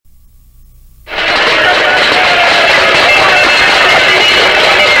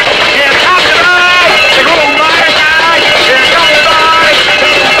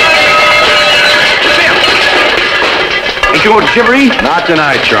shivaree? Not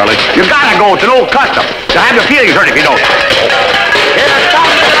tonight, Charlie. You gotta go. It's an old custom. You'll have your feelings hurt if you don't. Here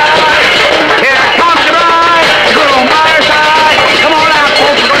comes the ride. Here comes the ride. Good on my side. Come on out,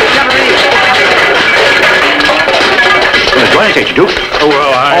 folks. Go to shivaree. Join us, ain't you, Duke? Oh,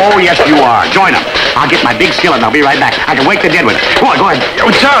 well, Oh, yes, you are. Join them. I'll get my big skillet and I'll be right back. I can wake the dead with it. Go on, go ahead.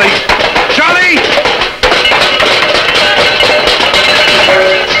 Oh, Charlie! Charlie!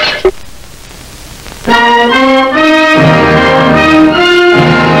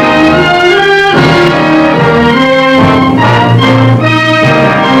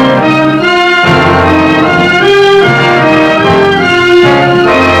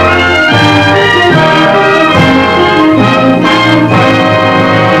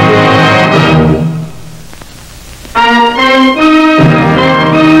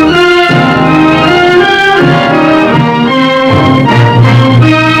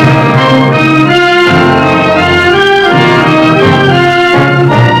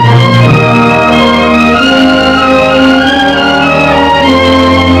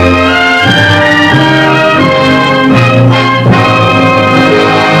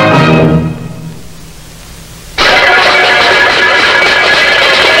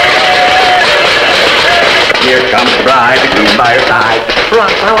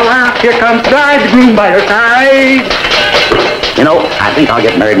 Here comes the bride, the groom by her side. You know, I think I'll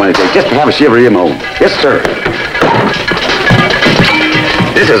get married one of these days just to have a shivaree of my own. Yes, sir.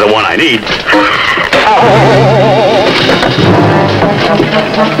 This is the one I need.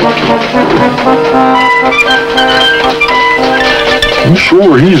 You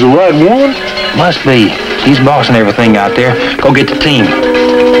sure he's the right one? Must be. He's bossing everything out there. Go get the team.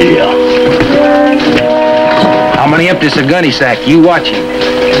 Yeah. I'm gonna empty this gunny sack. You watch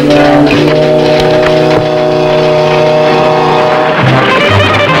him.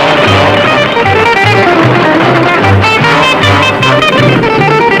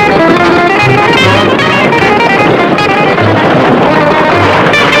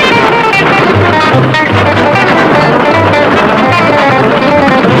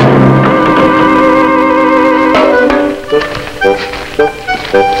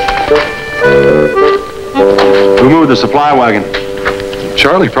 Who moved the supply wagon?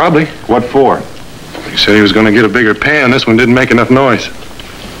 Charlie, probably. What for? He said he was going to get a bigger pan. This one didn't make enough noise.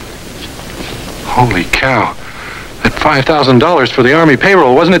 Holy cow. That $5,000 for the Army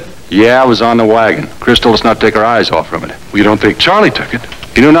payroll, wasn't it? Yeah, it was on the wagon. Chris told us not to take our eyes off from it. We don't think Charlie took it.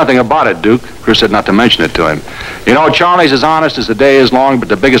 He knew nothing about it, Duke. Chris said not to mention it to him. You know, Charlie's as honest as the day is long, but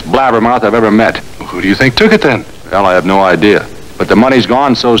the biggest blabbermouth I've ever met. Well, who do you think took it then? Well, I have no idea. But the money's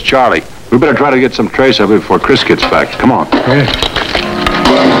gone, so's Charlie. We better try to get some trace of it before Chris gets back. Come on.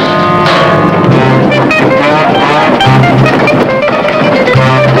 Yeah.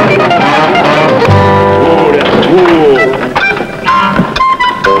 Oh, that's cool.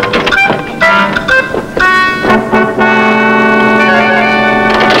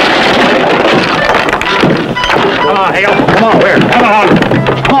 Come on, Hale. Come on, where? Come on.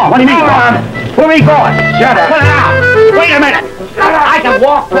 Come on, what do you mean? Come on. Where are we going? Shut up. Put it out. Wait a minute. I can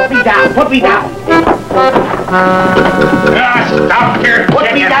walk. Put me down. Put me down. Stop here.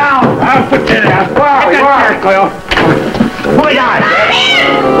 Put me down. I'll put you down. Where are you, Cleo? Put me down.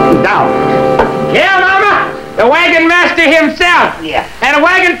 Down. Yeah, Mama. The wagon master himself. Yeah. And a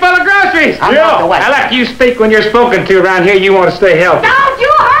wagon full of groceries. I'm not the wagon. I let you speak when you're spoken to around here. You want to stay healthy. Don't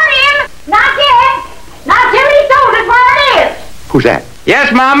you hurt him! Not yet! Not till he knows it where it is! Who's that?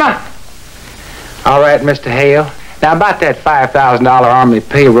 Yes, Mama. All right, Mr. Hale. Now, about that $5,000 Army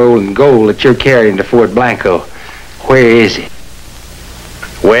payroll and gold that you're carrying to Fort Blanco, where is it?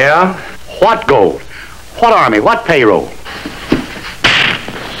 Well, what gold? What Army? What payroll?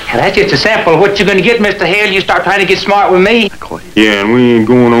 Now, that's just a sample of what you're going to get, Mr. Hale. You start trying to get smart with me. Yeah, and we ain't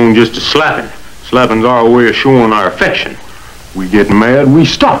going on just a slapping. Slapping's our way of showing our affection. We get mad, we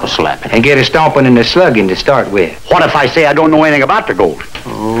stop a slapping. And get a stomping and a slugging to start with. What if I say I don't know anything about the gold?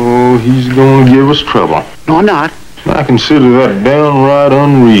 Oh, he's gonna give us trouble. No, I'm not. I consider that downright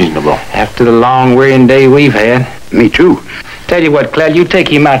unreasonable. After the long, wearing day we've had. Me too. Tell you what, Clell, you take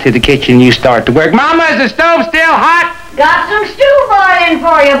him out to the kitchen and you start to work. Mama, is the stove still hot? Got some stew boiling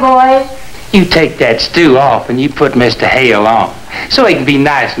for you, boys. You take that stew off and you put Mr. Hale on. So he can be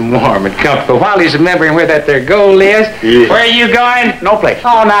nice and warm and comfortable while he's remembering where that there gold is. Yeah. Where are you going? No place.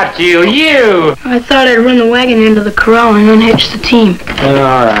 Oh, not you. You. I thought I'd run the wagon into the corral and unhitch the team.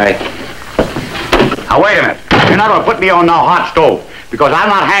 All right. Now, wait a minute. You're not going to put me on no hot stove because I'm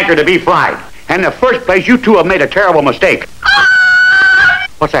not hankered to be fried. And in the first place, you two have made a terrible mistake.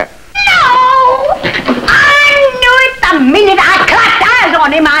 What's that? No! I knew it the minute I clapped eyes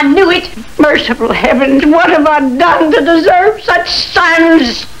on him. I knew it. Merciful heavens, what have I done to deserve such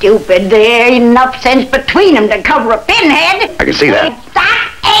sons? Stupid, there ain't enough sense between them to cover a pinhead. I can see that.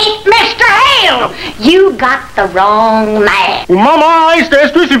 That ain't Mr. Hale. You got the wrong man. Well, Mama, I asked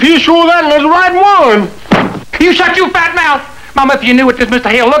Esdras if he's sure that is the right one. You shut your fat mouth. Mama, if you knew what this Mr.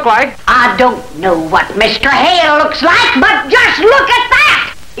 Hale looked like. I don't know what Mr. Hale looks like, but just look at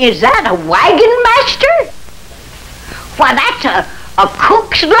that. Is that a wagon master? Why, that's a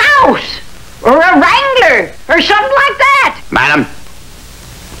cook's louse, or a wrangler, or something like that. Madam,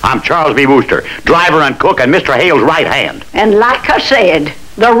 I'm Charles B. Wooster, driver and cook and Mr. Hale's right hand. And like I said,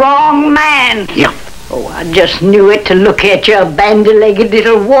 the wrong man. Yeah. Oh, I just knew it to look at you, a bandy-legged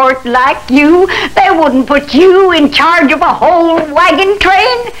little wart like you. They wouldn't put you in charge of a whole wagon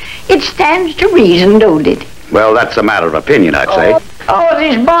train. It stands to reason, don't it? Well, that's a matter of opinion, I'd say. Oh,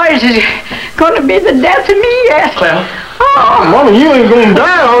 these boys is going to be the death of me yet. Well, Mama, you ain't gonna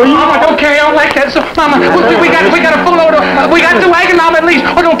die, are you? Mama, don't carry on like that. So, Mama, we got a full load of, we got the wagon, Mama, at least.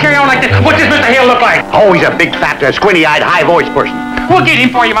 Oh, don't carry on like that. What does Mr. Hale look like? Oh, he's a big, fat, squinty-eyed, high-voiced person. We'll get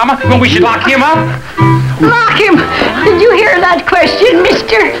him for you, Mama. When we should lock him up. Lock him? Did you hear that question,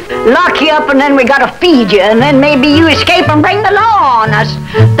 mister? Lock you up and then we gotta feed you, and then maybe you escape and bring the law on us.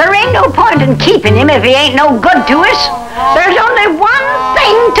 There ain't no point in keeping him if he ain't no good to us. There's only one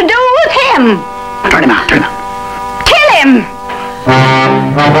thing to do with him. Turn him out, turn him out. Kill him!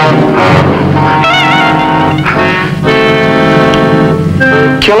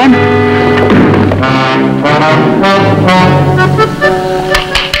 Kill him?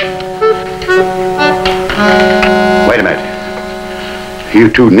 Wait a minute. You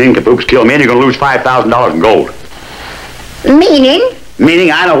two nincompoops kill me and you're going to lose $5,000 in gold. Meaning?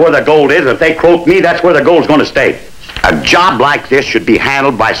 Meaning I know where the gold is. If they croak me, that's where the gold's going to stay. A job like this should be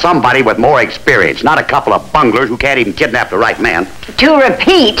handled by somebody with more experience, not a couple of bunglers who can't even kidnap the right man. To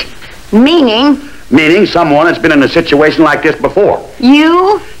repeat, meaning? Meaning someone that's been in a situation like this before.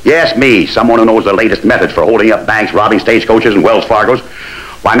 You? Yes, me. Someone who knows the latest methods for holding up banks, robbing stagecoaches, and Wells Fargo's.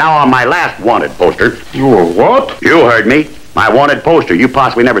 Why, now on my last wanted poster... Your what? You heard me. My wanted poster. You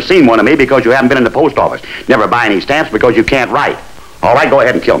possibly never seen one of me because you haven't been in the post office. Never buy any stamps because you can't write. All right, go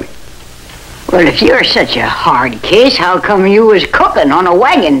ahead and kill me. Well, if you're such a hard case, how come you was cooking on a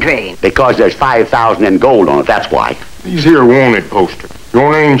wagon train? Because there's $5,000 in gold on it, that's why. These here wanted poster.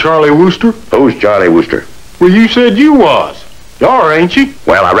 Your name Charlie Wooster? Who's Charlie Wooster? Well, you said you was. You are, ain't you?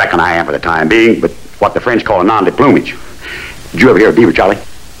 Well, I reckon I am for the time being, but what the French call a nom de plumage. Did you ever hear of beaver, Charlie?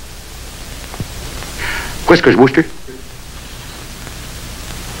 Whiskers Wooster?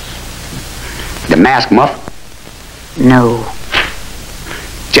 The Mask Muff? No.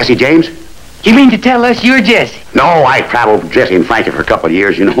 Jesse James? You mean to tell us you're Jesse? No, I traveled with Jesse and Frankie for a couple of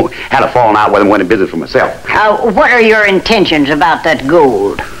years, you know. Had a falling out with them, went in business for myself. What are your intentions about that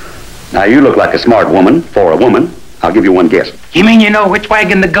gold? Now, you look like a smart woman for a woman. I'll give you one guess. You mean you know which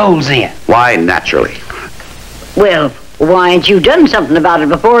wagon the gold's in? Why, naturally. Well, why ain't you done something about it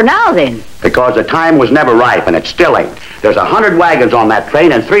before now, then? Because the time was never ripe, and it still ain't. There's 100 wagons on that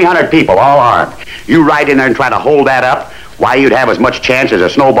train and 300 people, all armed. You ride in there and try to hold that up, why, you'd have as much chance as a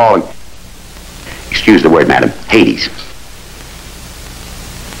snowball in... Excuse the word, madam. Hades.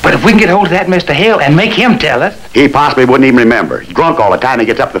 But if we can get hold of that Mr. Hale and make him tell us... He possibly wouldn't even remember. He's drunk all the time. He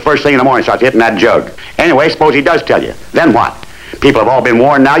gets up the first thing in the morning and starts hitting that jug. Anyway, suppose he does tell you. Then what? People have all been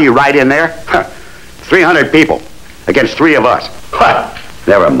warned now. You ride in there? 300 people against 3 of us.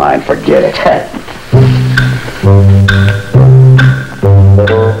 Never mind. Forget it.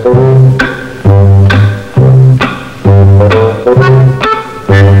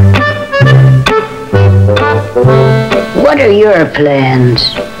 What are your plans?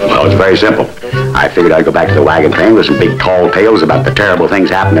 Well, it's very simple. I figured I'd go back to the wagon train with some big tall tales about the terrible things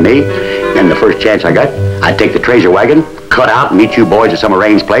happened to me. Then the first chance I got, I'd take the treasure wagon, cut out, and meet you boys at some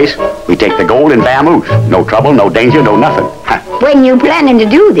arranged place. We take the gold and vamoose. No trouble, no danger, no nothing. When you planning to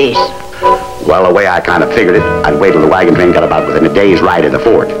do this? Well, the way I kind of figured it, I'd wait till the wagon train got about within a day's ride of the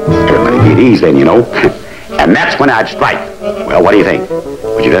fort. Everybody get ease then, you know. And that's when I'd strike. Well, what do you think?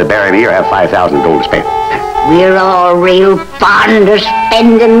 Would you just bury me or have 5,000 gold to spend? We're all real fond of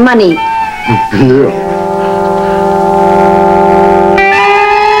spending money.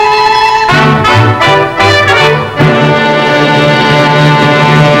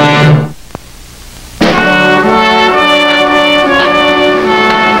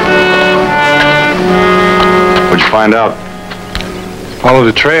 What'd you find out? Followed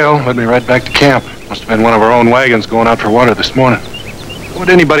the trail, led me right back to camp. Must have been one of our own wagons going out for water this morning. What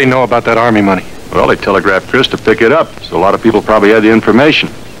did anybody know about that army money? Well, they telegraphed Chris to pick it up, so a lot of people probably had the information.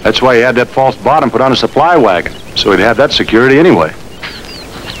 That's why he had that false bottom put on a supply wagon, so he'd have that security anyway.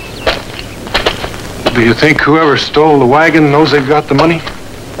 Do you think whoever stole the wagon knows they've got the money?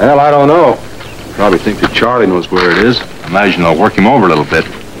 Well, I don't know. Probably think that Charlie knows where it is. Imagine they'll work him over a little bit.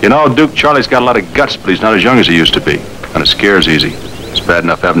 You know, Duke, Charlie's got a lot of guts, but he's not as young as he used to be. And it scares easy. It's bad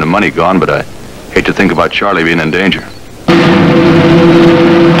enough having the money gone, but I hate to think about Charlie being in danger.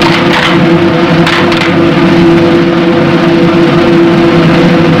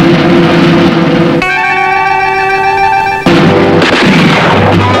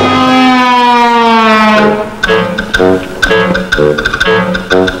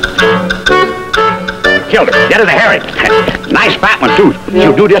 Killed her. Get her the herring. Nice fat one, too.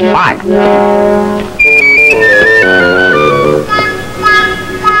 She'll do just fine.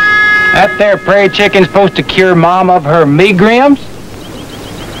 That there prairie chicken's supposed to cure Mom of her megrims?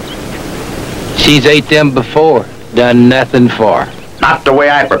 She's ate them before. Done nothing for her. Not the way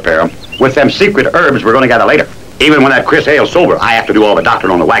I prepare them. With them secret herbs we're going to gather later. Even when that Chris Hale's sober, I have to do all the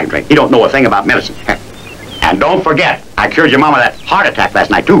doctoring on the wagon train. He don't know a thing about medicine. And don't forget, I cured your mama of that heart attack last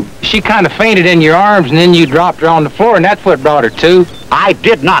night, too. She kind of fainted in your arms, and then you dropped her on the floor, and that's what brought her to. I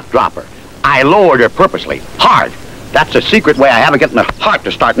did not drop her. I lowered her purposely. Hard. That's the secret way I have of getting the heart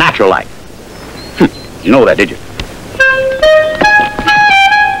to start natural like. You know that, did you?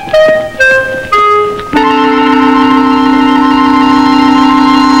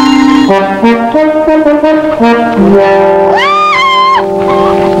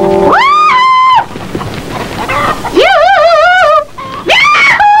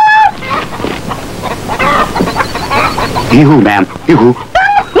 Yoo-hoo, ma'am. Yoo-hoo.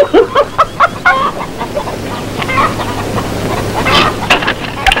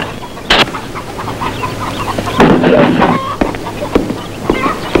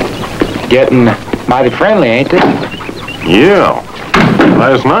 Getting mighty friendly, ain't they? Yeah.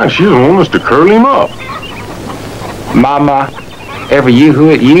 Last night she was wanting us to curl him up. Mama ever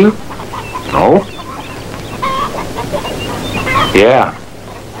yoo-hoo at you? No? Yeah.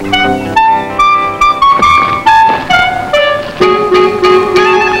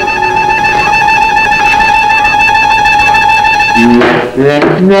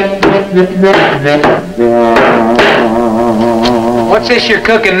 What's this you're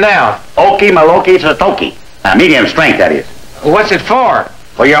cooking now? Okie Maloki Satoki. Medium strength, that is. What's it for?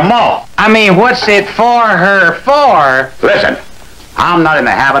 For your ma. I mean, what's it for her for? Listen, I'm not in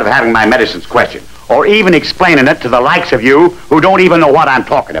the habit of having my medicines questioned, or even explaining it to the likes of you who don't even know what I'm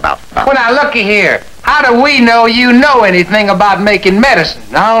talking about. Well, now, looky here. How do we know you know anything about making medicine?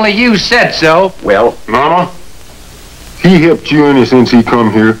 Not only you said so. Well, Mama, he helped you any since he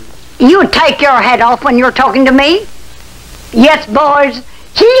come here? You take your head off when you're talking to me. Yes, boys,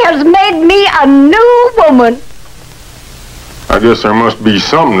 he has made me a new woman. I guess there must be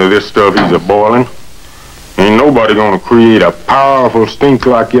something to this stuff he's a-boiling. Ain't nobody gonna create a powerful stink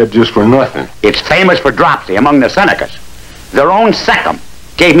like that just for nothing. it's famous for dropsy among the Senecas. Their own Secum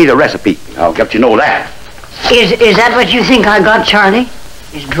gave me the recipe. I'll get you know that. Is that what you think I got, Charlie?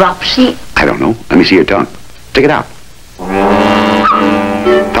 Is dropsy? I don't know. Let me see your tongue. Stick it out.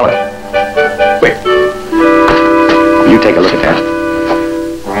 Tell it. Quick. You take a look at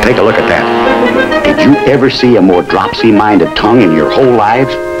that. Take a look at that. Did you ever see a more dropsy-minded tongue in your whole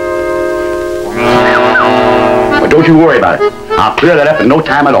lives? But don't you worry about it. I'll clear that up in no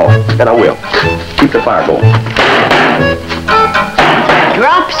time at all. That I will. Keep the fire going.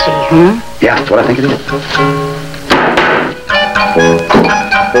 Dropsy, Yeah, that's what I think it is.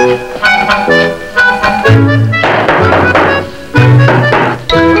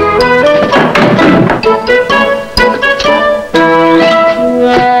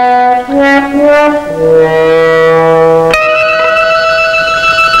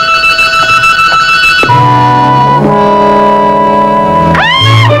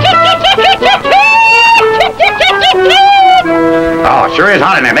 Oh, sure is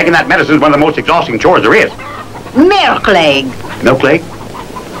hot in there. Making that medicine is one of the most exhausting chores there is. milk leg. Milk leg?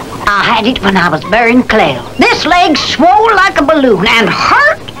 I had it when I was burying Clell. This leg swole like a balloon and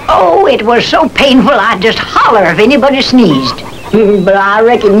hurt. Oh, it was so painful I'd just holler if anybody sneezed. But I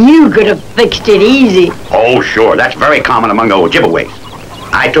reckon you could have fixed it easy. Oh, sure. That's very common among the Ojibways.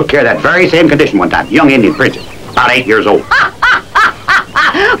 I took care of that very same condition one time. Young Indian princess, about 8 years old.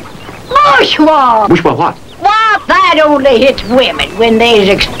 Bourgeois! Bourgeois what? Why, that only hits women when they's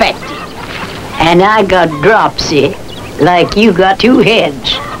expected. And I got dropsy, like you got two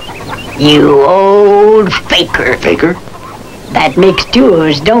heads. You old faker. Faker? That makes two of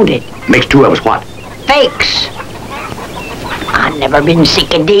us, don't it? Makes two of us what? Fakes. I've never been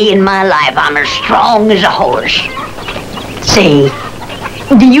sick a day in my life. I'm as strong as a horse. Say,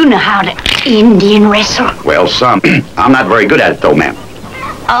 do you know how to Indian wrestle? Well, some. I'm not very good at it, though, ma'am.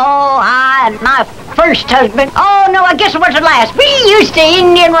 Oh, my first husband. Oh, no, I guess it was the last. We used to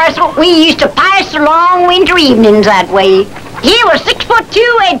Indian wrestle. We used to pass the long winter evenings that way. He was 6'2",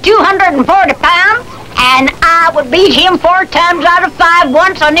 weighed 240 pounds, and I would beat him 4 times out of 5.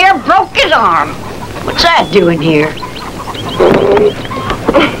 Once I near broke his arm. What's that doing here?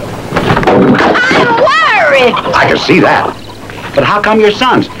 I'm worried. I can see that. But how come your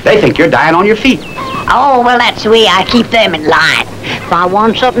sons? They think you're dying on your feet. Oh, well, that's the way I keep them in line. If I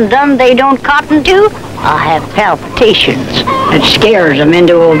want something done they don't cotton to, I have palpitations. It scares them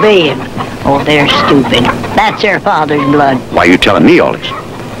into obeying. Oh, they're stupid. That's their father's blood. Why are you telling me all this?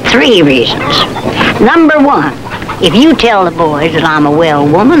 3 reasons. Number 1, if you tell the boys that I'm a well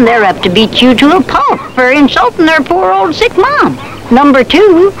woman, they're up to beat you to a pulp for insulting their poor old sick mom. Number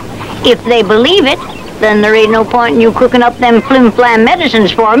 2, if they believe it, then there ain't no point in you cooking up them flim-flam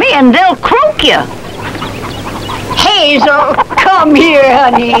medicines for me, and they'll croak you. Hazel, come here,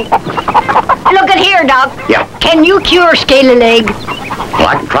 honey. Look at here, Doc. Yeah. Can you cure scaly leg? Well,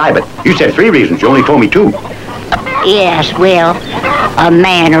 I can try, but you said 3 reasons. You only told me 2. Yes, well, a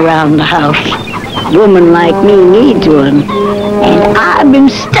man around the house. Woman like me needs one. And I've been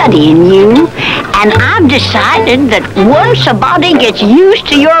studying you, and I've decided that once a body gets used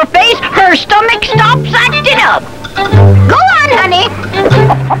to your face, her stomach stops acting up. Go on, honey.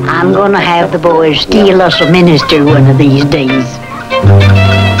 I'm gonna have the boys steal us a minister one of these days.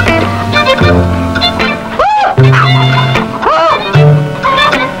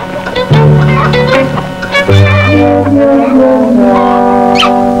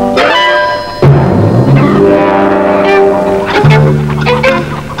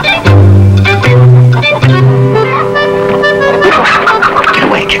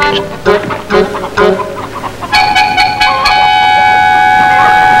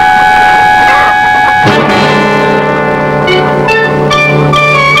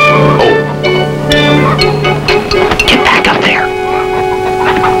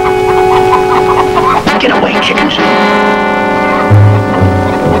 Get away, chickens.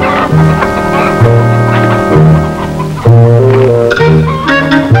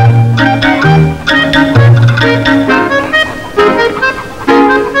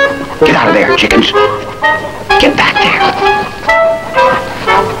 Get out of there, chickens. Get back there.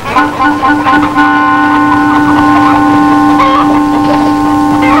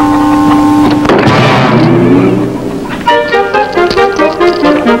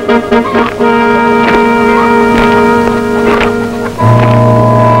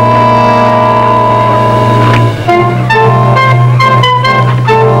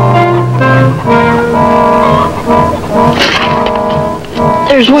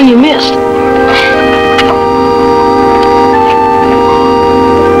 There's one you missed.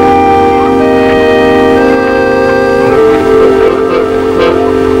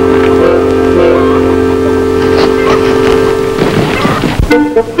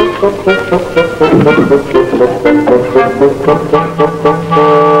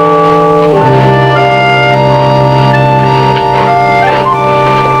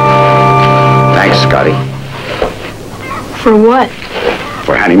 Thanks, Scotty. For what?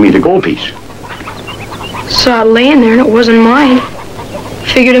 For handing me the gold piece. Saw it laying there and it wasn't mine.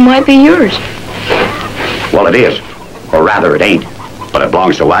 Figured it might be yours. Well, it is. Or rather, it ain't. But it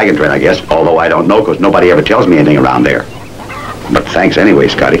belongs to Wagon Train, I guess. Although I don't know, because nobody ever tells me anything around there. But thanks anyway,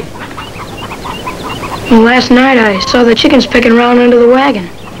 Scotty. Well, last night I saw the chickens picking around under the wagon.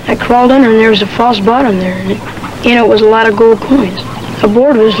 I crawled under and there was a false bottom there. And in it was a lot of gold coins. The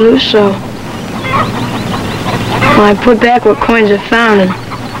board was loose, so... Well, I put back what coins I found and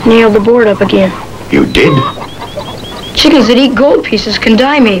nailed the board up again. You did? Chickens that eat gold pieces can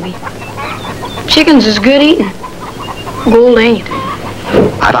die, maybe. Chickens is good eating. Gold ain't.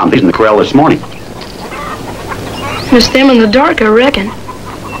 I found these in the corral this morning. Missed them in the dark, I reckon.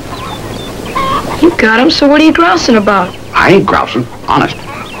 You got them, so what are you grousing about? I ain't grousing, honest.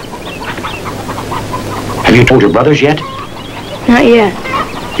 Have you told your brothers yet? Not yet.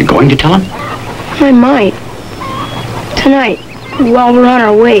 You going to tell them? I might. Tonight, while we're on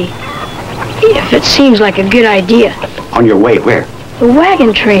our way. If it seems like a good idea. On your way where? The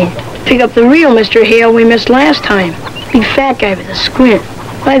wagon train. Pick up the real Mr. Hale we missed last time. Big fat guy with a squint.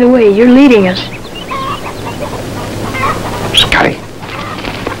 By the way, you're leading us. Scotty,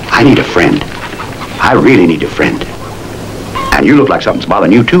 I need a friend. I really need a friend. And you look like something's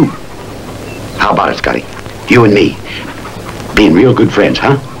bothering you, too. How about it, Scotty? You and me. Being real good friends,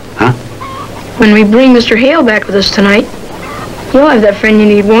 huh? Huh? When we bring Mr. Hale back with us tonight, you'll have that friend you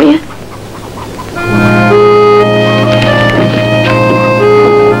need, won't you?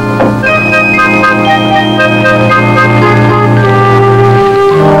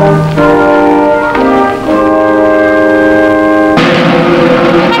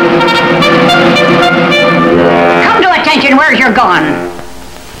 your gun?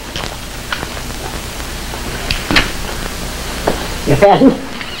 Your pheasant?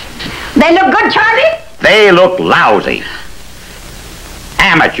 They look good, Charlie? They look lousy.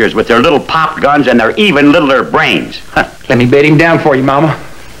 Amateurs with their little pop guns and their even littler brains. Let me bed him down for you, Mama.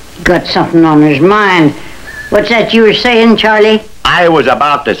 Got something on his mind. What's that you were saying, Charlie? I was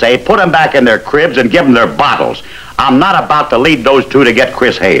about to say, put them back in their cribs and give them their bottles. I'm not about to lead those two to get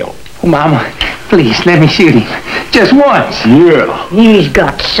Chris Hale. Oh, Mama, please, let me shoot him. Just once. Yeah. He's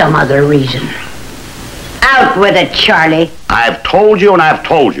got some other reason. Out with it, Charlie. I've told you and I've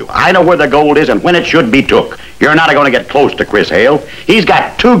told you. I know where the gold is and when it should be took. You're not going to get close to Chris Hale. He's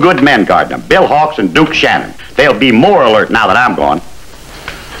got two good men guarding him, Bill Hawks and Duke Shannon. They'll be more alert now that I'm gone.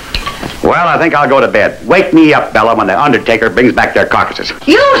 Well, I think I'll go to bed. Wake me up, Bella, when the undertaker brings back their carcasses.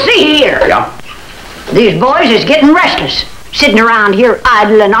 You see here. Yeah? These boys is getting restless. Sitting around here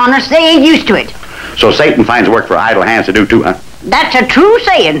idle and honest, they ain't used to it. So Satan finds work for idle hands to do too, huh? That's a true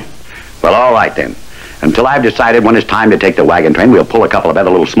saying. Well, all right then. Until I've decided when it's time to take the wagon train, we'll pull a couple of other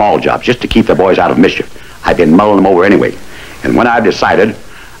little small jobs just to keep the boys out of mischief. I've been mulling them over anyway. And when I've decided,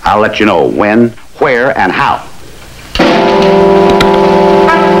 I'll let you know when, where, and how.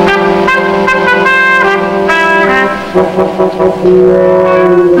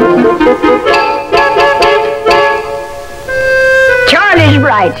 Charlie's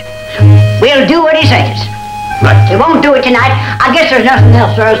right. We'll do what he says. Right. We won't do it tonight. I guess there's nothing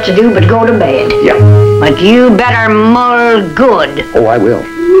else for us to do but go to bed. Yeah. But you better mull good. Oh, I will.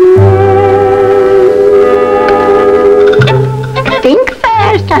 Think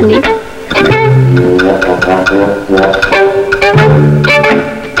fast, honey.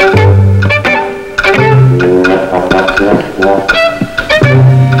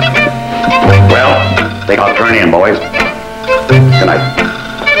 Well, think I'll turn in, boys. Good night.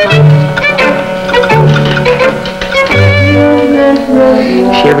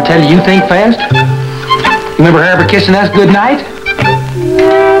 She ever tell you think fast? Remember her ever kissing us good night?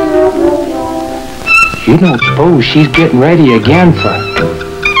 You don't suppose she's getting ready again for...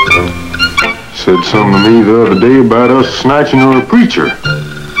 Said something to me the other day about us snatching her a preacher.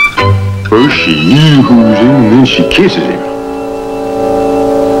 First she yoo-hoos him and then she kisses him.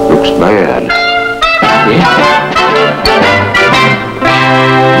 Looks bad. Yeah.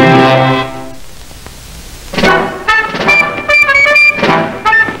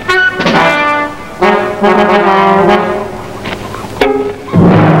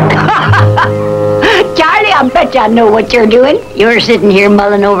 Charlie, I bet you know what you're doing. You're sitting here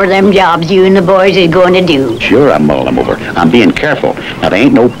mulling over them jobs you and the boys is going to do. Sure, I'm mulling them over. I'm being careful. Now, there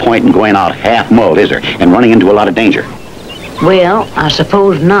ain't no point in going out half-mulled, is there? And running into a lot of danger. Well, I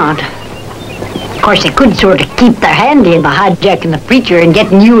suppose not. Of course, they could sort of keep their hand in by hijacking the preacher and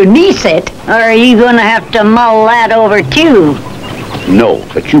getting you and me set. Or are you going to have to mull that over, too? No,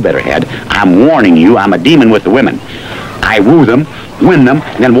 but you better head. I'm warning you, I'm a demon with the women. I woo them, win them,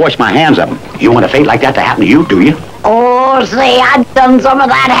 and then wash my hands of them. You want a fate like that to happen to you, do you? Oh, say, I've done some of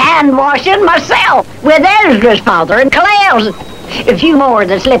that hand washing myself with Esdras' father and Clay's. A few more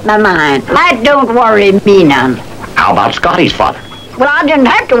that slipped my mind. That don't worry me none. How about Scotty's father? Well, I didn't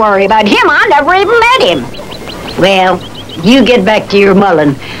have to worry about him. I never even met him. Well, you get back to your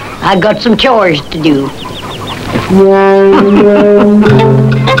mulling. I got some chores to do.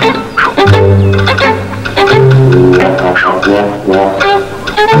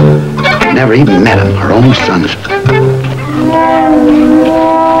 Never even met him, our own sons.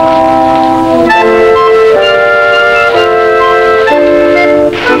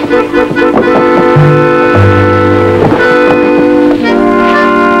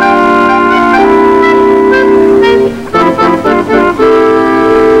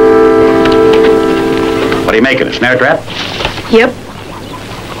 What are you making, a snare trap? Yep.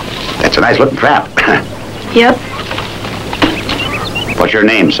 That's a nice looking trap. Yep. What's your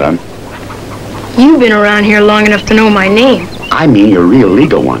name, son? You've been around here long enough to know my name. I mean your real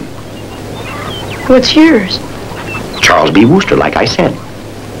legal one. What's yours? Charles B. Wooster, like I said.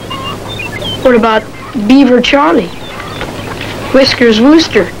 What about Beaver Charlie? Whiskers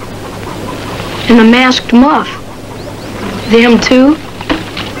Wooster? And the Masked Muff? Them too?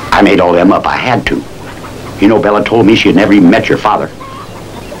 I made all them up. I had to. You know, Bella told me she had never even met your father.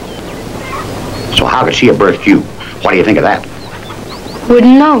 So how could she have birthed you? What do you think of that?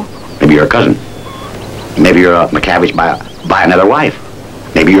 Wouldn't know. Maybe you're a cousin. Maybe you're a McKavitch by another wife.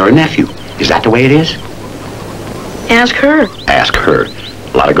 Maybe you're a nephew. Is that the way it is? Ask her. Ask her.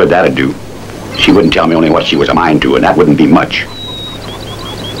 A lot of good that'd do. She wouldn't tell me only what she was a mind to, and that wouldn't be much.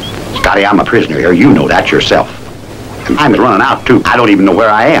 Scotty, I'm a prisoner here. You know that yourself. And time's running out, too. I don't even know where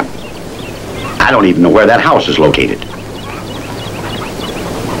I am. I don't even know where that house is located.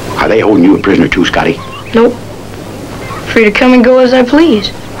 they holding you a prisoner too, Scotty? Nope. Free to come and go as I please.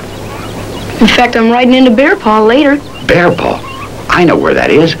 In fact, I'm riding into Bear Paw later. Bear Paw? I know where that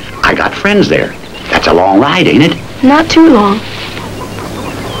is. I got friends there. That's a long ride, ain't it? Not too long.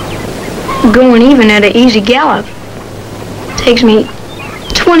 Going even at an easy gallop. Takes me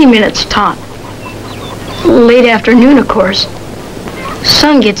 20 minutes top. Late afternoon, of course.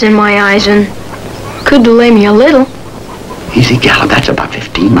 Sun gets in my eyes and could delay me a little. Easy gallop, that's about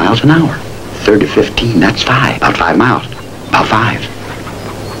 15 miles an hour. 30 to 15, that's 5. About 5 miles. About 5.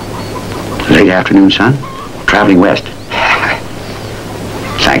 Late afternoon, son. Traveling west.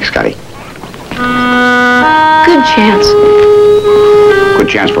 Thanks, Scotty. Good chance. Good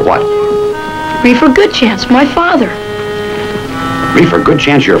chance for what? Reefer Good Chance, my father. Reefer Good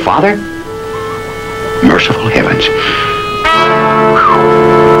Chance, your father? Merciful heavens.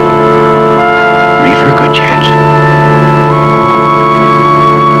 Reefer Good Chance.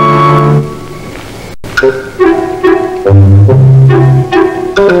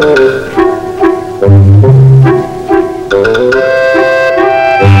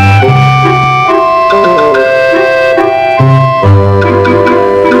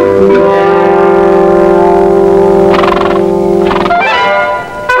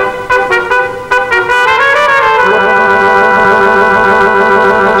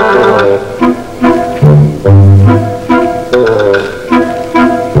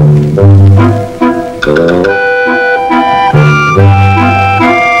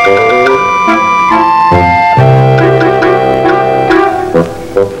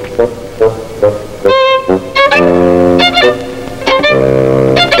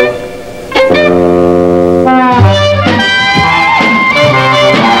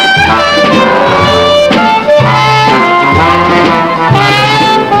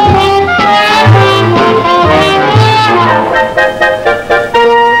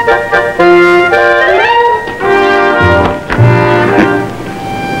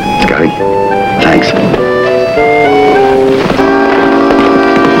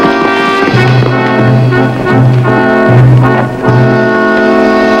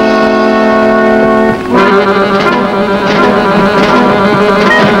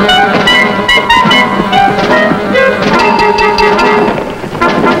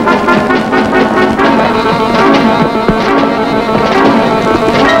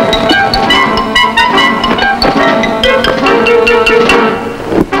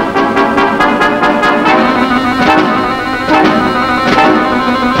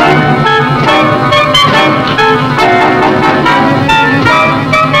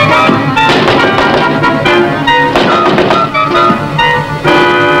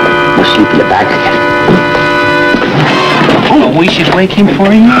 Wake him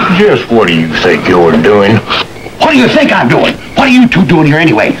for you? Just what do you think you're doing? What do you think I'm doing? What are you two doing here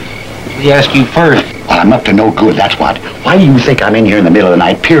anyway? We asked you first. Well, I'm up to no good, that's what. Why do you think I'm in here in the middle of the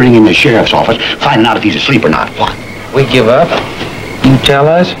night, peering in the sheriff's office, finding out if he's asleep or not? What? We give up. You tell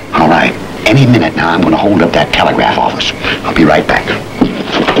us. All right. Any minute now, I'm going to hold up that telegraph office. I'll be right back.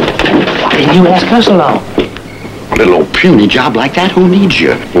 Why didn't you ask us along? A little old puny job like that? Who needs you?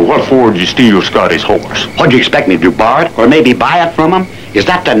 Well, what for did you steal Scotty's horse? What'd you expect me to do, borrow it? Or maybe buy it from him? Is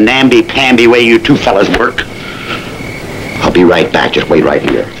that the namby-pamby way you two fellas work? I'll be right back. Just wait right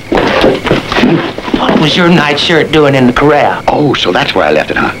here. What was your nightshirt doing in the corral? Oh, so that's where I left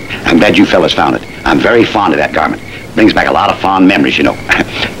it, huh? I'm glad you fellas found it. I'm very fond of that garment. Brings back a lot of fond memories, you know.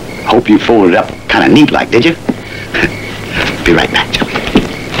 Hope you folded it up kind of neat like, did you? Be right back, Joey.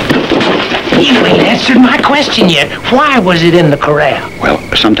 You ain't answered my question yet. Why was it in the corral? Well,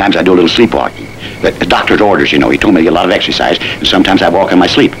 sometimes I do a little sleepwalking. The doctor's orders, you know. He told me to get a lot of exercise, and sometimes I walk in my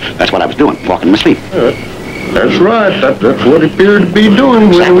sleep. That's what I was doing, walking in my sleep. That's right. That's what he appeared to be doing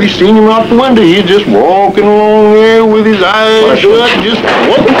when we seen him out the window. He's just walking along there with his eyes shut, just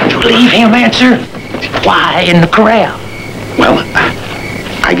walking. Leave him answer. Why in the corral? Well,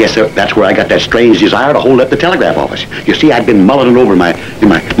 I guess that's where I got that strange desire to hold up the telegraph office. You see, I'd been mulling it over in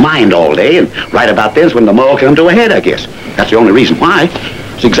my mind all day, and right about then's when the mull came to a head, I guess. That's the only reason why.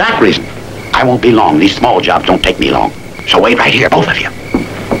 It's the exact reason. I won't be long. These small jobs don't take me long. So wait right here, both of you.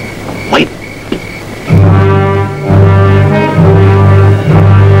 Wait.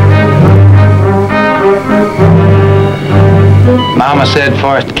 Mama said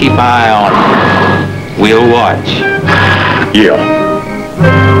for us to keep an eye on him. We'll watch. Yeah.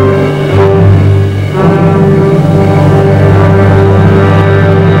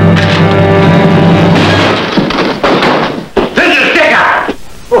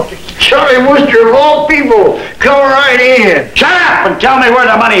 Charlie Wooster of all people, come right in. Shut up and tell me where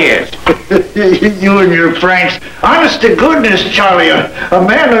the money is. You and your pranks. Honest to goodness, Charlie, a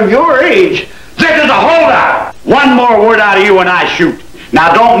man of your age. This is a holdout. One more word out of you and I shoot.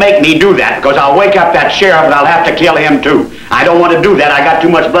 Now, don't make me do that, because I'll wake up that sheriff and I'll have to kill him, too. I don't want to do that. I got too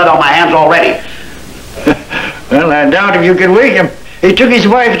much blood on my hands already. Well, I doubt if you can wake him. He took his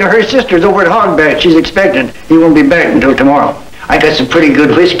wife to her sister's over at Hogback. She's expecting. He won't be back until tomorrow. I got some pretty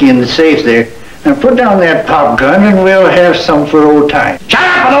good whiskey in the safe there. Now, put down that pop gun and we'll have some for old times. Shut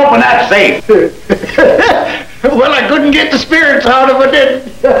up and open that safe. Well, I couldn't get the spirits out of it, did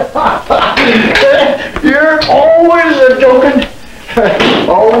You're always a joking.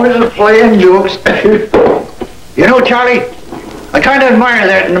 Always a playing jokes. You know, Charlie, I kind of admire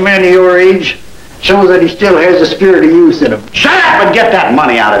that in a man of your age. Shows that he still has the spirit of youth in him. Shut up and get that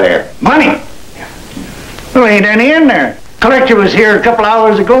money out of there. Money? Well, ain't any in there. Collector was here a couple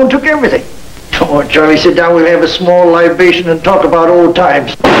hours ago and took everything. Oh, Charlie, sit down. We'll have a small libation and talk about old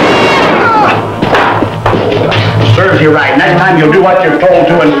times. Serves you right. Next time you'll do what you're told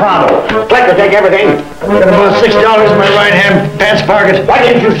to in pronto. Collector, take everything. Got about $6 in my right-hand pants pocket. Why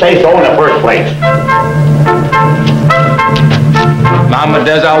didn't you say so in the first place? Mama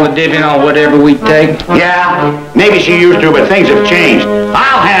does all the divvying on whatever we take. Yeah, maybe she used to, but things have changed.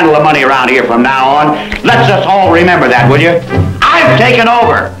 I'll handle the money around here from now on. Let's us all remember that, will you? I've taken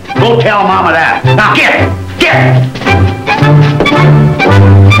over. Go tell Mama that. Now get!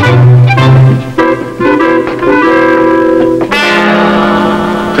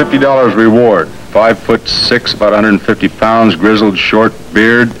 $50 reward. 5'6", about 150 pounds, grizzled, short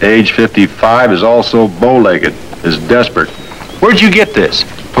beard, age 55, is also bow-legged, is desperate. Where'd you get this?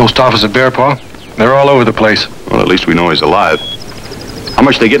 Post office at Bear Paw. They're all over the place. Well, at least we know he's alive. How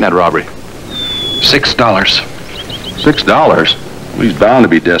much they get in that robbery? $6. $6? Well, he's bound to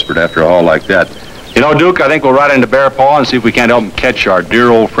be desperate after a haul like that. You know, Duke, I think we'll ride into Bear Paw and see if we can't help him catch our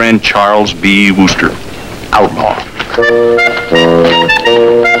dear old friend Charles B. Wooster. Outlaw.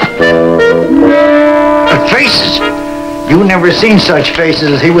 The faces. You never seen such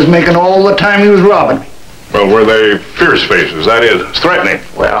faces as he was making all the time he was robbing me. Well, were they fierce faces? That is, threatening.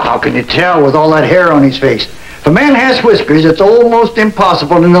 Well, how can you tell with all that hair on his face? If a man has whiskers, it's almost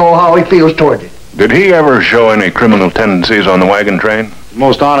impossible to know how he feels toward it. Did he ever show any criminal tendencies on the wagon train?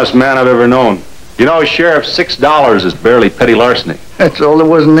 Most honest man I've ever known. You know, Sheriff, $6 is barely petty larceny. That's all there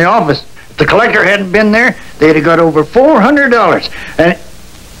was in the office. If the collector hadn't been there, they'd have got over $400. And...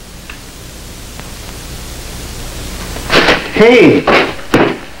 Hey,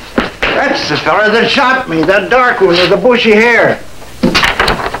 that's the fella that shot me, that dark one with the bushy hair.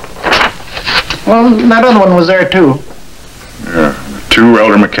 Well, that other one was there, too. Yeah, the two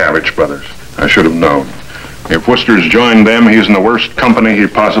Elder McKavitch brothers. I should have known. If Wooster's joined them, he's in the worst company he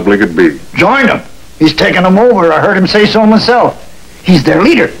possibly could be. Joined them? He's taken them over. I heard him say so myself. He's their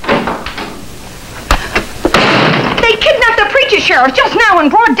leader. They kidnapped the preacher, Sheriff, just now in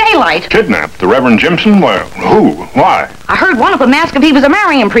broad daylight. Kidnapped the Reverend Jimson? Well, who? Why? I heard one of them ask if he was a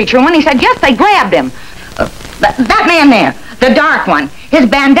Marian preacher, and when he said yes, they grabbed him. That man there, the dark one, his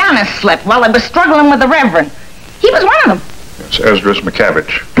bandana slipped while he was struggling with the Reverend. He was one of them. It's Esdras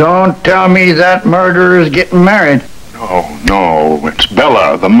McKavitch. Don't tell me that murderer's getting married. No, it's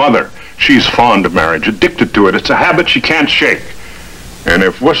Bella, the mother. She's fond of marriage, addicted to it. It's a habit she can't shake. And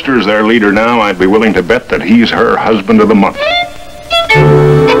if Wooster's their leader now, I'd be willing to bet that he's her husband of the month.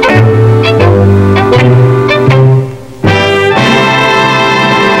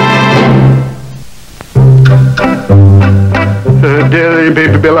 Dearly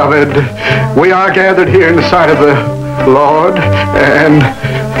beloved, we are gathered here in the sight of the Lord and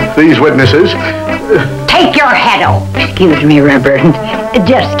these witnesses. Take your head off. Excuse me, Reverend.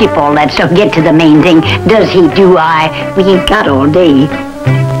 Just skip all that stuff. Get to the main thing. Does he, do I? We ain't got all day.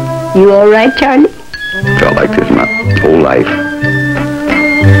 You all right, Charlie? Felt like this my whole life.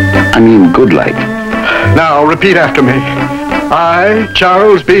 I mean, good life. Now, repeat after me. I,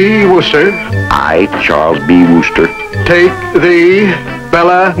 Charles B. Wooster. I, Charles B. Wooster. Take thee,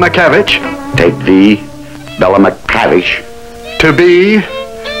 Bella McKavitch. Take thee, Bella McKavitch. To be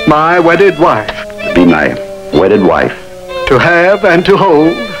my wedded wife. To be my wedded wife. To have and to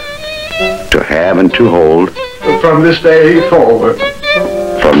hold. To have and to hold. From this day forward.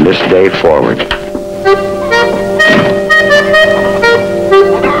 From this day forward.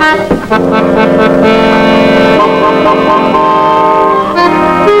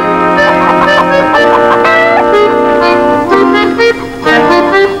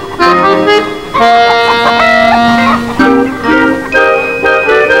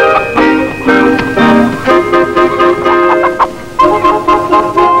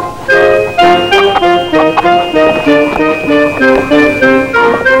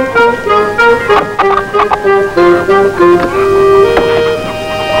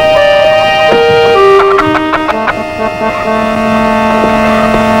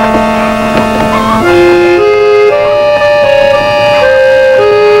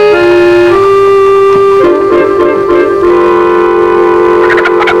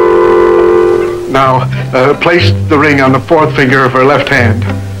 placed the ring on the fourth finger of her left hand.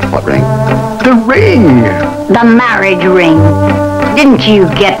 What ring? The ring! The marriage ring. Didn't you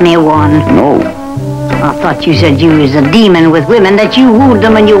get me one? No. I thought you said you was a demon with women, that you wooed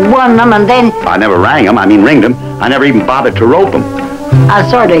them and you won them and then... I never rang them. I mean, ringed them. I never even bothered to rope them. I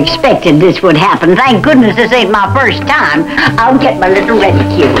sort of expected this would happen. Thank goodness this ain't my first time. I'll get my little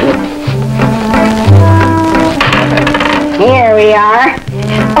reticule. Here we are.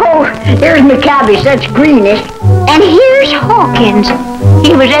 Oh, there's McKavitch. That's greenish. And here's Hawkins.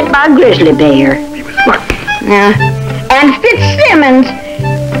 He was at my grizzly bear. He was what? And Fitzsimmons.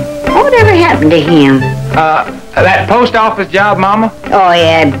 Whatever happened to him? That post office job, Mama? Oh,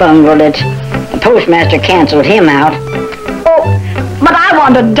 yeah, I bungled it. The postmaster canceled him out. Oh, but I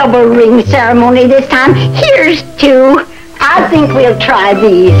want a double ring ceremony this time. Here's two. I think we'll try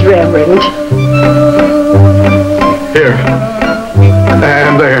these, Reverend. Here.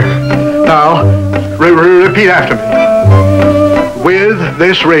 And there. Now, repeat after me. With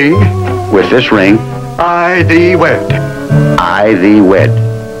this ring. With this ring. I thee wed. I thee wed.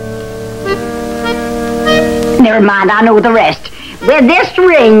 Never mind, I know the rest. With this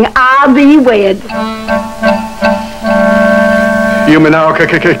ring, I'll be wed. You may now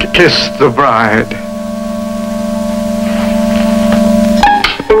kiss the bride.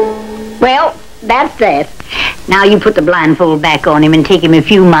 Well, that's that. Now you put the blindfold back on him and take him a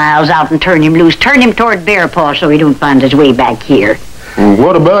few miles out and turn him loose. Turn him toward Bear Paw so he don't find his way back here. Well,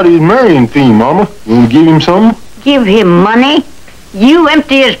 what about his marrying fee, Mama? You want to give him some? Give him money? You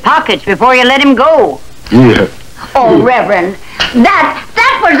empty his pockets before you let him go. Yeah. Oh, Reverend, that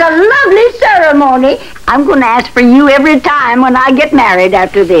was a lovely ceremony. I'm going to ask for you every time when I get married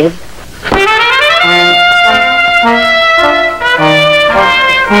after this.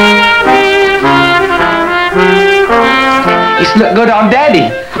 It's look good on Daddy.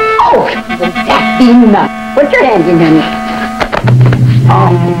 Oh, would that be nuts? Put your hands in, honey.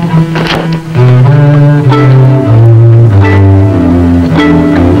 Oh.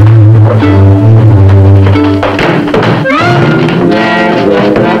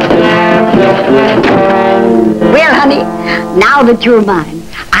 Well, honey, now that you're mine,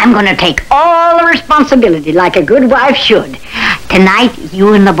 I'm going to take all the responsibility like a good wife should. Tonight,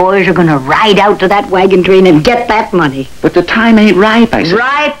 you and the boys are going to ride out to that wagon train and get that money. But the time ain't ripe, I said.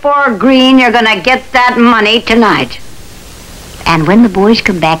 Ripe or green, you're going to get that money tonight. And when the boys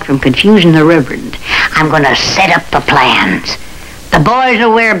come back from confusing the Reverend, I'm going to set up the plans. The boys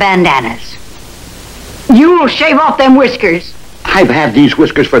will wear bandanas. You'll shave off them whiskers. I've had these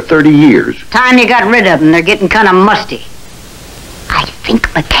whiskers for 30 years. Time you got rid of them, they're getting kind of musty. I think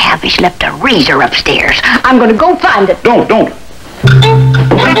McKavitch left a razor upstairs. I'm going to go find it. Don't.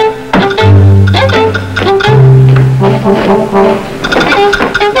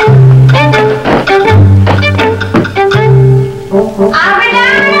 I'll be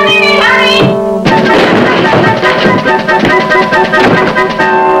down in a minute, honey.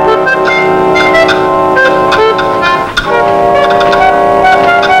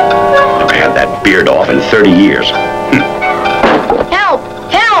 I've had that beard off in 30 years. Help!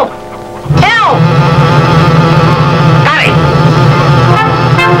 Help! Help! Scotty!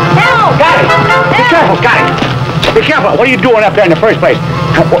 Help! Scotty! Be careful, Scotty! Be careful. What are you doing up there in the first place?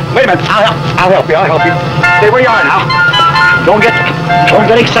 Wait a minute. I'll help you. Stay where you are now. Don't get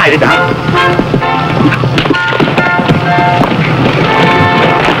excited now.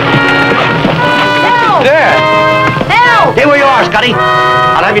 Help! There. Help! Stay where you are, Scotty.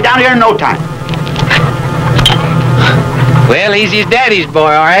 I'll have you down here in no time. Well, he's his daddy's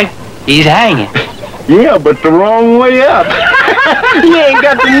boy, all right. He's hanging. Yeah, but the wrong way up. You ain't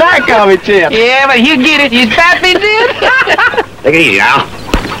got the knack of it yet. Yeah, but he'll get it. His pappy did. Take it easy now.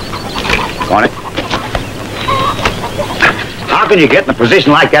 On it. How can you get in a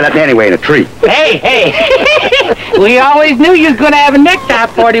position like that up anyway in a tree? Hey. We always knew you was going to have a necktie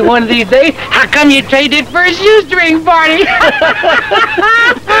party one of these days. How come you traded for a shoestring party?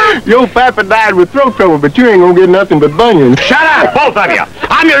 Your papa died with throat trouble, but you ain't gonna get nothing but bunions. Shut up, both of you!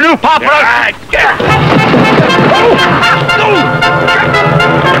 I'm your new papa!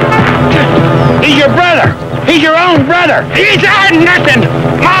 He's your brother! He's your own brother! He's had nothing.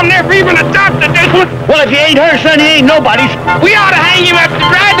 Mom never even adopted this one. Well, if you ain't her son, he ain't nobody's. We ought to hang him up to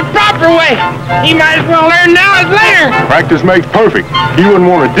dry the proper way. He might as well learn now as later. Practice makes perfect. He wouldn't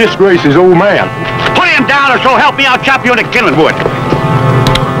want to disgrace his old man. Put him down, or so help me, I'll chop you into killing wood.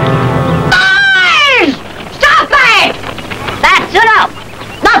 Boys! Stop that! That's enough.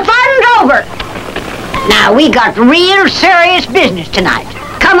 The fun's over. Now, we got real serious business tonight.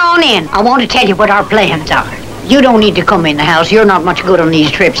 Come on in. I want to tell you what our plans are. You don't need to come in the house. You're not much good on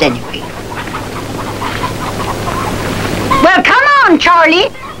these trips anyway. on, Charlie.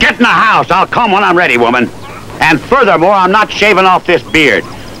 Get in the house. I'll come when I'm ready, woman. And furthermore, I'm not shaving off this beard.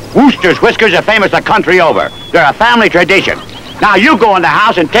 Wooster's whiskers are famous the country over. They're a family tradition. Now you go in the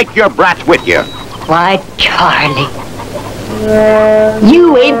house and take your brats with you. Why, Charlie,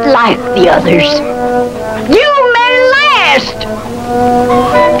 you ain't like the others. You may last.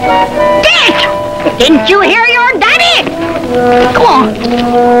 Dick! Didn't you hear your daddy? Come on.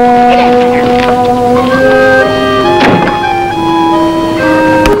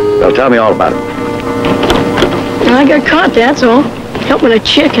 Well, tell me all about it. I got caught, that's all. Helping a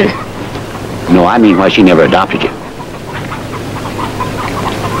chicken. No, I mean why she never adopted you.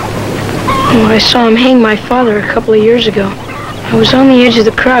 Well, I saw him hang my father a couple of years ago. I was on the edge of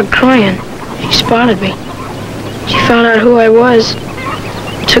the crowd crying. She spotted me. She found out who I was,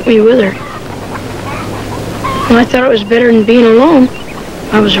 took me with her. Well, I thought it was better than being alone.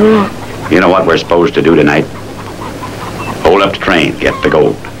 I was wrong. You know what we're supposed to do tonight? Hold up the train, get the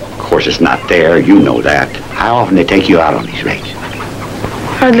gold. Of course, it's not there. You know that. How often they take you out on these raids?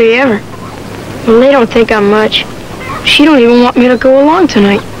 Hardly ever. Well, they don't think I'm much. She don't even want me to go along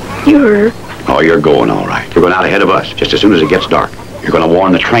tonight. You heard her. Oh, you're going all right. You're going out ahead of us, just as soon as it gets dark. You're going to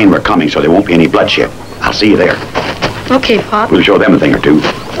warn the train we're coming so there won't be any bloodshed. I'll see you there. Okay, Pop. We'll show them a thing or two.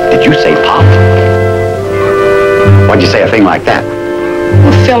 Did you say Pop? Why'd you say a thing like that?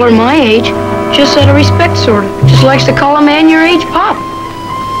 A feller my age, just out of respect, sort of. Just likes to call a man your age Pop.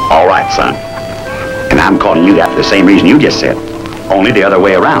 All right, son. And I'm calling you that for the same reason you just said. Only the other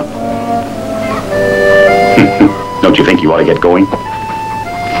way around. Don't you think you ought to get going?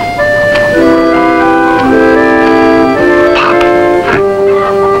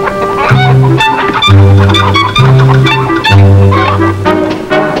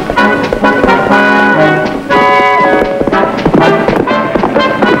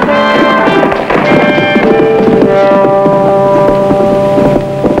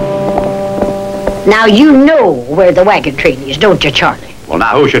 Now you know where the wagon train is, don't you, Charlie? Well,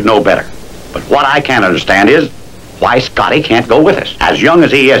 now who should know better? But what I can't understand is why Scotty can't go with us. As young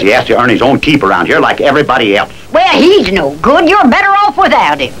as he is, he has to earn his own keep around here like everybody else. Well, he's no good. You're better off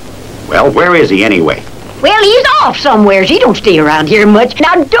without him. Well, where is he anyway? Well, he's off somewheres. He don't stay around here much.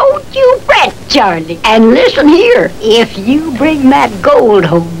 Now, don't you fret, Charlie. And listen here. If you bring that gold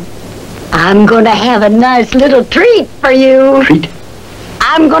home, I'm going to have a nice little treat for you. Treat?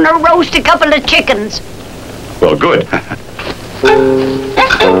 I'm going to roast a couple of chickens. Well, good. Now,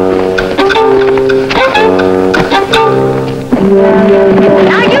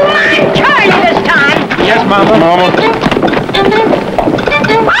 you mind Charlie this time. Yes, Mama.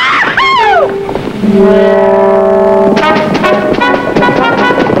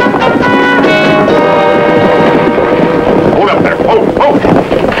 Hold up there. Hold.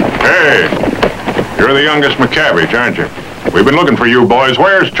 Hey, you're the youngest McKavitch, aren't you? We've been looking for you boys.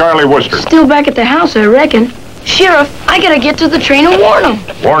 Where's Charlie Wooster? Still back at the house, I reckon. Sheriff, I gotta get to the train and warn them.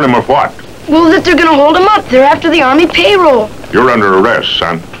 Warn him of what? Well, that they're gonna hold him up. They're after the Army payroll. You're under arrest,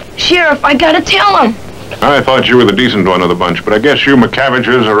 son. Sheriff, I gotta tell them. I thought you were the decent one of the bunch, but I guess you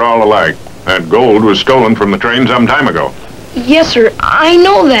McKavitches are all alike. That gold was stolen from the train some time ago. Yes, sir, I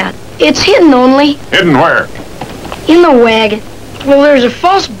know that. It's hidden only. Hidden where? In the wagon. Well, there's a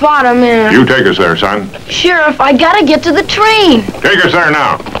false bottom and... You take us there, son. Sheriff, I gotta get to the train. Take us there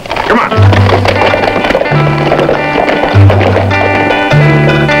now. Come on.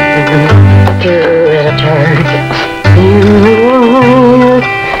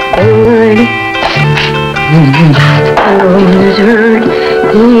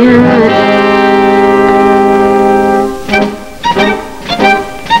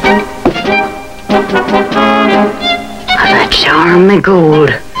 That's Army gold.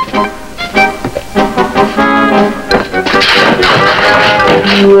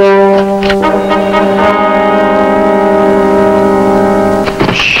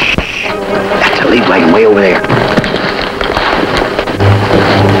 Shh. That's a lead wagon way over there.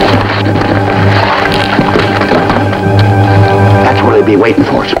 That's where they'll be waiting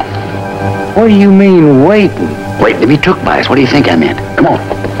for us. What do you mean, waiting? Waiting to be took by us. What do you think I meant? Come on.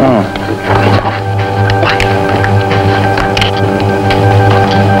 Oh.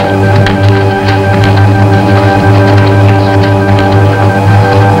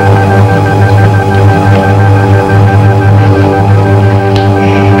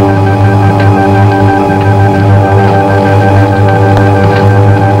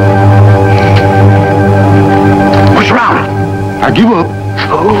 Give up.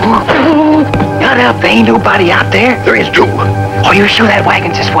 Oh, shut up. There ain't nobody out there. There is too. Oh, you're sure that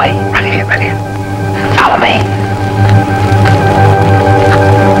wagon's this way? Right here, right here. Follow me.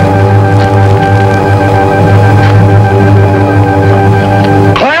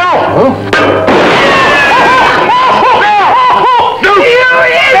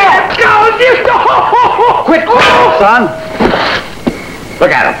 Let's go, you. Quit, son.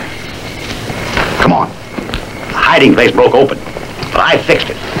 Look at him. Come on. The hiding place broke open, but I fixed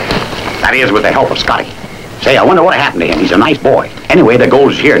it. That is, with the help of Scotty. Say, I wonder what happened to him. He's a nice boy. Anyway, the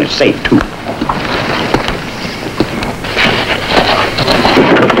gold is here and it's safe, too.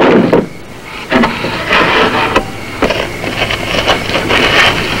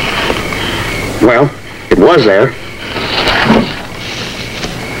 Well, it was there.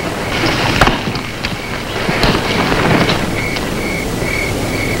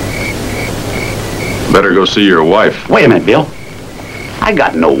 Better go see your wife. Wait a minute, Bill. I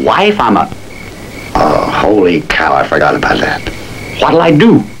got no wife. I'm a... Oh, holy cow, I forgot about that. What'll I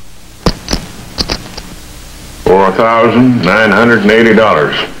do?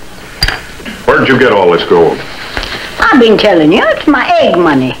 $4,980. Where'd you get all this gold? I've been telling you, it's my egg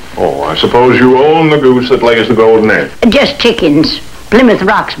money. Oh, I suppose you own the goose that lays the golden egg. Just chickens. Plymouth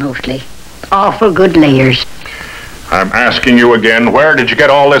Rocks mostly. Awful good layers. I'm asking you again, where did you get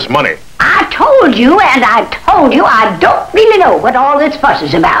all this money? I told you, and I told you, I don't really know what all this fuss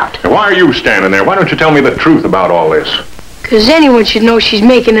is about. Why are you standing there? Why don't you tell me the truth about all this? 'Cause anyone should know she's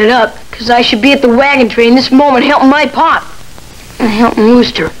making it up. 'Cause I should be at the wagon train this moment helping my pop. And helping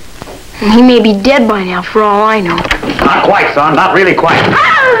Wooster. And he may be dead by now, for all I know. Not quite, son. Not really quite.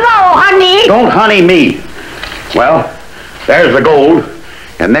 Hello, honey. Don't honey me. Well, there's the gold,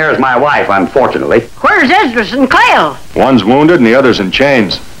 and there's my wife, unfortunately. Where's Esdras and Ciel? One's wounded and the other's in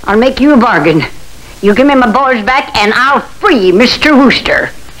chains. I'll make you a bargain. You give me my boys back, and I'll free Mr.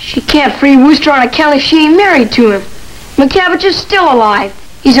 Wooster. She can't free Wooster on account of she ain't married to him. McKavitch is still alive.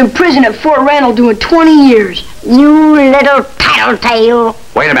 He's in prison at Fort Randall doing 20 years. You little tattletale.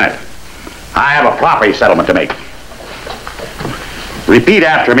 Wait a minute. I have a property settlement to make. Repeat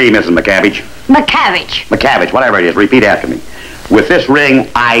after me, Mrs. McKavitch. McKavitch. McKavitch, whatever it is, repeat after me. With this ring,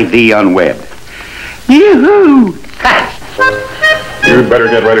 I thee unwed. Yoo-hoo! You'd better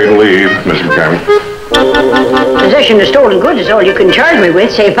get ready to leave, Mrs. McKavitch. Possession of stolen goods is all you can charge me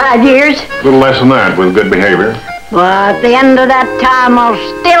with, say 5 years. A little less than that with good behavior. Well, at the end of that time, I'll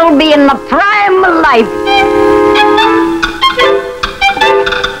still be in the prime of life.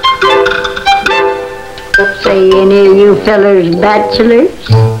 Say, any of you fellers bachelors?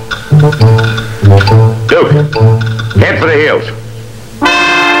 Duke, head for the hills.